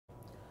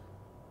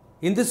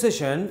In this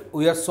session,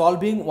 we are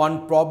solving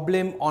one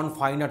problem on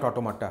finite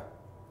automata.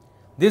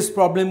 This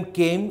problem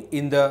came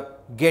in the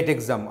GATE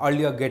exam,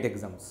 earlier GATE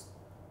exams.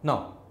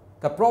 Now,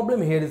 the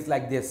problem here is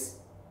like this.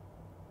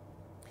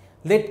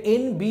 Let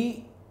n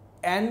be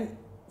an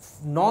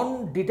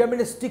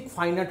non-deterministic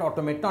finite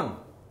automaton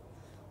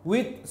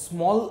with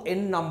small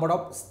n number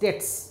of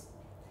states,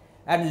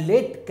 and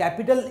let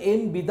capital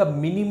N be the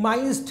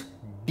minimized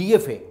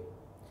DFA,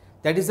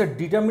 that is a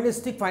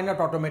deterministic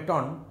finite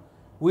automaton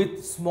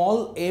with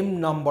small m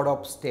number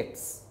of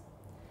states,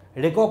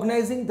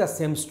 recognizing the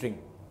same string.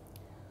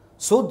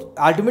 So,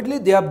 ultimately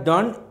they have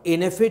done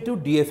NFA to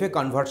DFA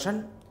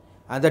conversion,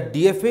 and the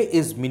DFA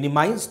is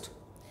minimized.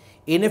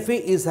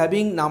 NFA is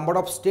having number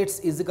of states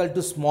is equal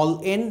to small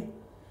n,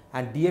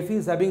 and DFA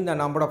is having the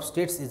number of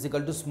states is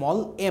equal to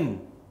small m.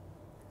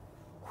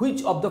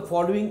 Which of the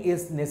following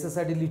is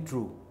necessarily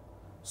true?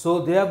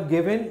 So, they have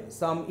given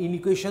some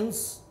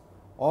inequations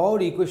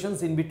or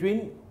equations in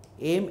between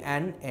m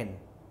and n.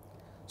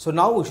 So,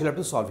 now we shall have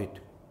to solve it.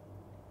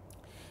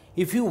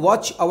 If you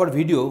watch our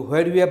video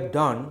where we have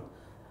done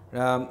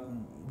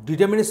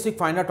deterministic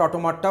finite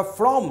automata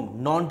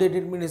from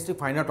non-deterministic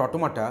finite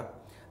automata,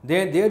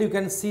 then there you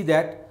can see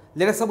that,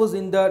 let us suppose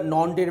in the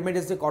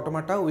non-deterministic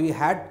automata we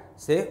had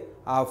say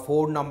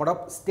 4 number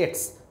of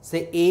states,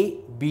 say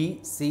A, B,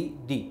 C,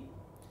 D.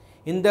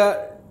 In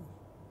the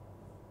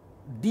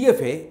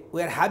DFA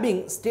we are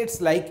having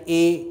states like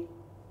A,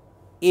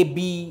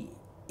 AB,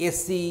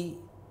 AC,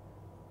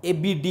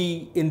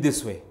 ABD in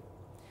this way.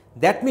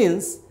 That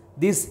means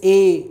this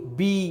A,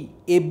 B,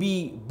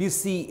 AB,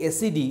 BC,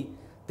 ACD,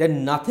 they are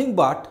nothing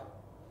but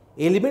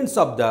elements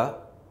of the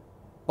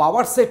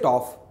power set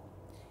of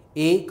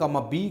A,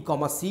 B,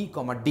 C,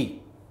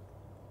 D.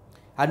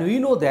 And we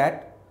know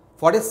that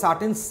for a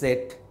certain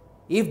set,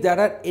 if there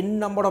are n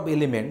number of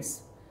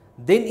elements,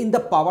 then in the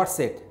power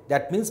set,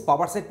 that means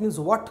power set means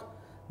what?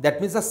 That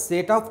means a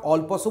set of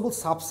all possible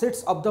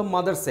subsets of the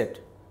mother set.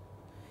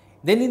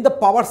 Then in the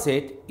power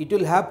set, it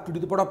will have to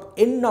the power of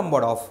n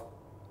number of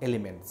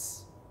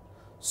elements.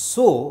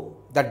 So,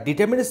 the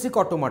deterministic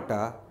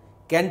automata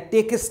can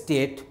take a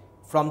state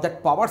from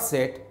that power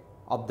set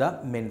of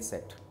the main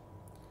set.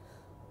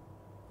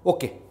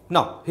 Okay,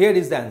 now here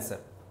is the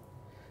answer.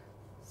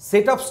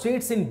 Set of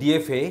states in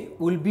DFA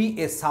will be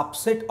a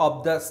subset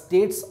of the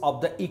states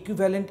of the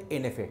equivalent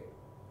NFA.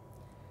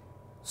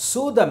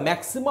 So, the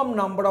maximum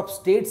number of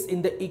states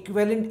in the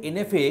equivalent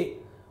NFA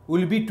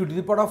will be to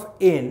the power of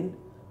n,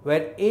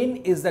 where n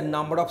is the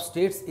number of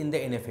states in the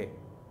NFA.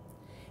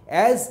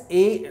 As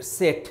a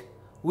set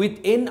with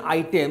n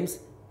items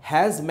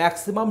has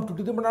maximum to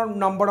the power of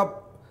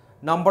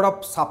number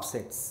of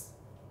subsets.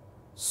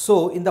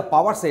 So, in the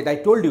power set, I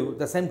told you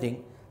the same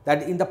thing,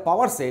 that in the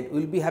power set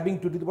we will be having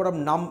to the power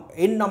of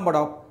n number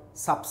of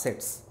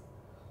subsets.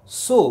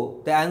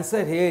 So, the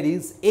answer here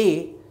is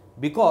A,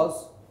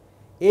 because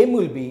m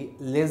will be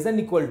less than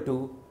equal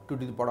to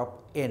the power of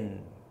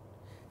n.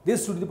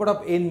 This to the power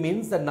of n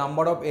means the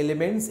number of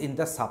elements in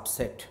the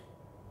subset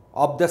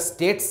of the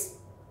states,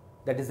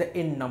 that is the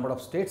n number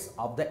of states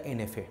of the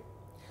NFA.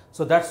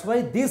 So, that is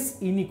why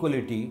this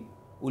inequality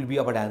will be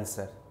our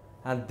answer,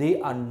 and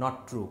they are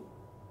not true.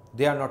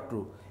 They are not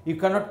true. You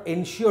cannot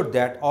ensure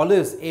that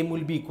always m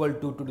will be equal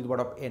to the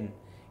power of n.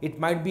 It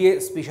might be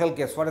a special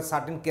case for a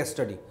certain case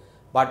study,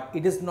 but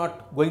it is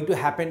not going to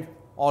happen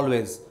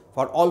always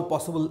for all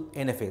possible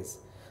NFAs.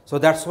 So,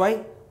 that is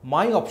why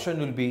my answer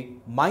will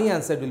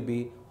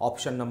be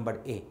option number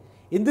A.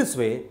 In this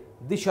way,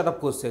 these sort of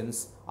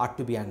questions are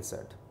to be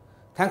answered.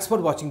 Thanks for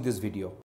watching this video.